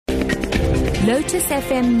Lotus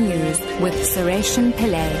FM News with Sureshan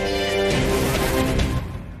Pillay.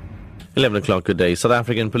 11 o'clock good day. South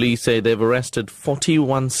African police say they've arrested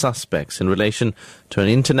 41 suspects in relation to an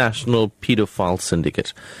international paedophile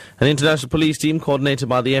syndicate. An international police team coordinated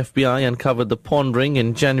by the FBI uncovered the pawn ring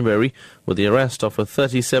in January with the arrest of a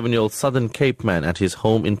 37-year-old Southern Cape man at his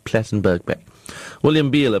home in Plettenberg Bay.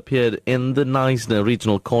 William Beale appeared in the Knysna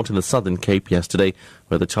Regional Court in the Southern Cape yesterday,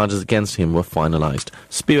 where the charges against him were finalized.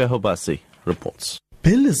 Spiwe Hobasi reports.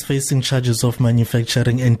 Bill is facing charges of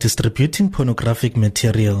manufacturing and distributing pornographic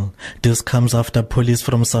material. This comes after police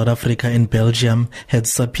from South Africa and Belgium had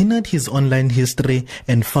subpoenaed his online history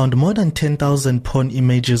and found more than 10,000 porn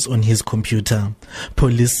images on his computer.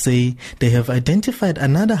 Police say they have identified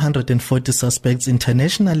another 140 suspects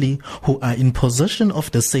internationally who are in possession of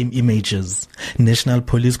the same images. National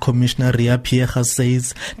Police Commissioner Ria Piecha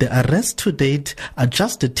says the arrests to date are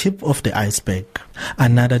just the tip of the iceberg.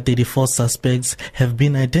 Another 34 suspects have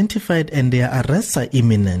been identified and their arrests are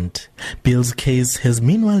imminent. Bill's case has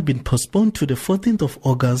meanwhile been postponed to the 14th of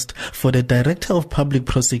August for the Director of Public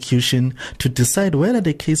Prosecution to decide whether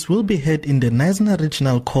the case will be heard in the Knysna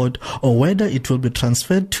Regional Court or whether it will be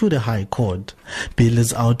transferred to the High Court. Bill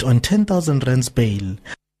is out on 10,000 rands bail.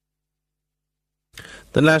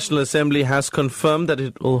 The National Assembly has confirmed that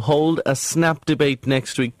it will hold a snap debate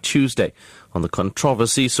next week, Tuesday, on the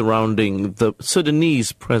controversy surrounding the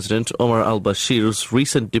Sudanese President Omar al-Bashir's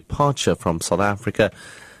recent departure from South Africa,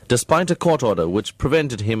 despite a court order which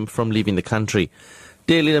prevented him from leaving the country.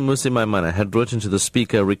 Dear Leader Mmusi Maimane had written to the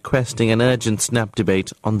Speaker requesting an urgent snap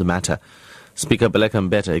debate on the matter. Speaker Baleka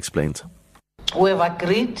Mbete explains. We have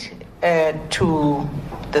agreed to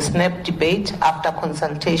the snap debate after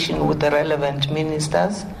consultation with the relevant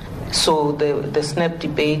ministers. So the snap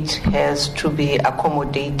debate has to be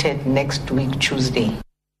accommodated next week, Tuesday.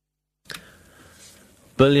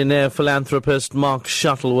 Billionaire philanthropist Mark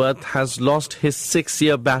Shuttleworth has lost his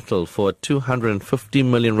 6-year battle for a 250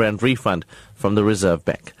 million rand refund from the Reserve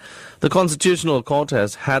Bank. The Constitutional Court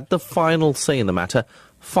has had the final say in the matter,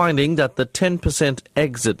 finding that the 10%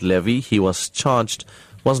 exit levy he was charged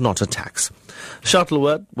was not a tax.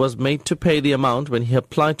 Shuttleworth was made to pay the amount when he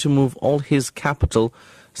applied to move all his capital,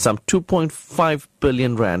 some 2.5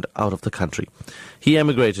 billion rand, out of the country. He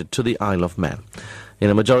emigrated to the Isle of Man.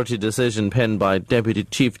 In a majority decision penned by Deputy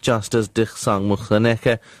Chief Justice Digsang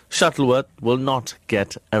Mogoeneke, Shuttleworth will not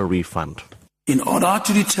get a refund. In order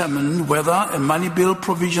to determine whether a money bill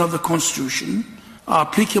provision of the Constitution are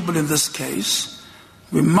applicable in this case,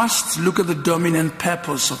 we must look at the dominant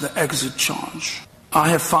purpose of the exit charge. I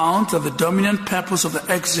have found that the dominant purpose of the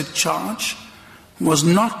exit charge was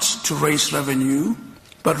not to raise revenue,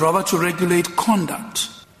 but rather to regulate conduct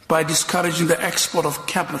by discouraging the export of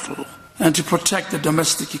capital and to protect the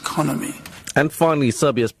domestic economy. And finally,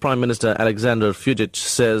 Serbia's Prime Minister Alexander Vučić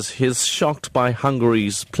says he's shocked by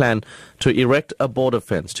Hungary's plan to erect a border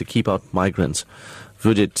fence to keep out migrants.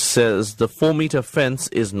 Vučić says the 4-meter fence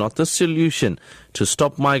is not the solution to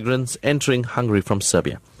stop migrants entering Hungary from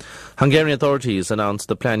Serbia. Hungarian authorities announced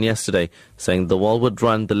the plan yesterday, saying the wall would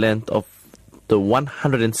run the length of the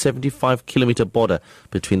 175-kilometer border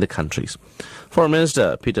between the countries. Foreign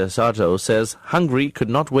Minister Peter Szijjarto says Hungary could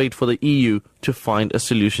not wait for the EU to find a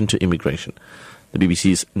solution to immigration. The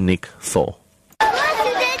BBC's Nick Thor.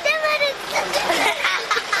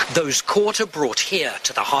 Those caught are brought here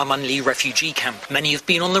to the Harmanli refugee camp. Many have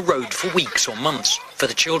been on the road for weeks or months. For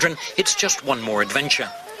the children, it's just one more adventure.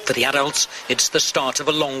 For the adults, it's the start of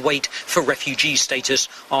a long wait for refugee status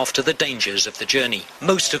after the dangers of the journey.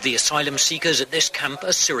 Most of the asylum seekers at this camp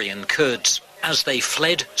are Syrian Kurds. As they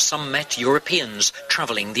fled, some met Europeans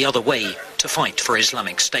travelling the other way to fight for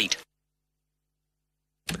Islamic State.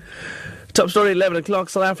 Top story, 11 o'clock.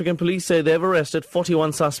 South African police say they've arrested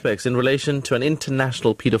 41 suspects in relation to an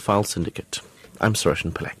international paedophile syndicate. I'm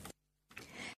Sureshan Pillay.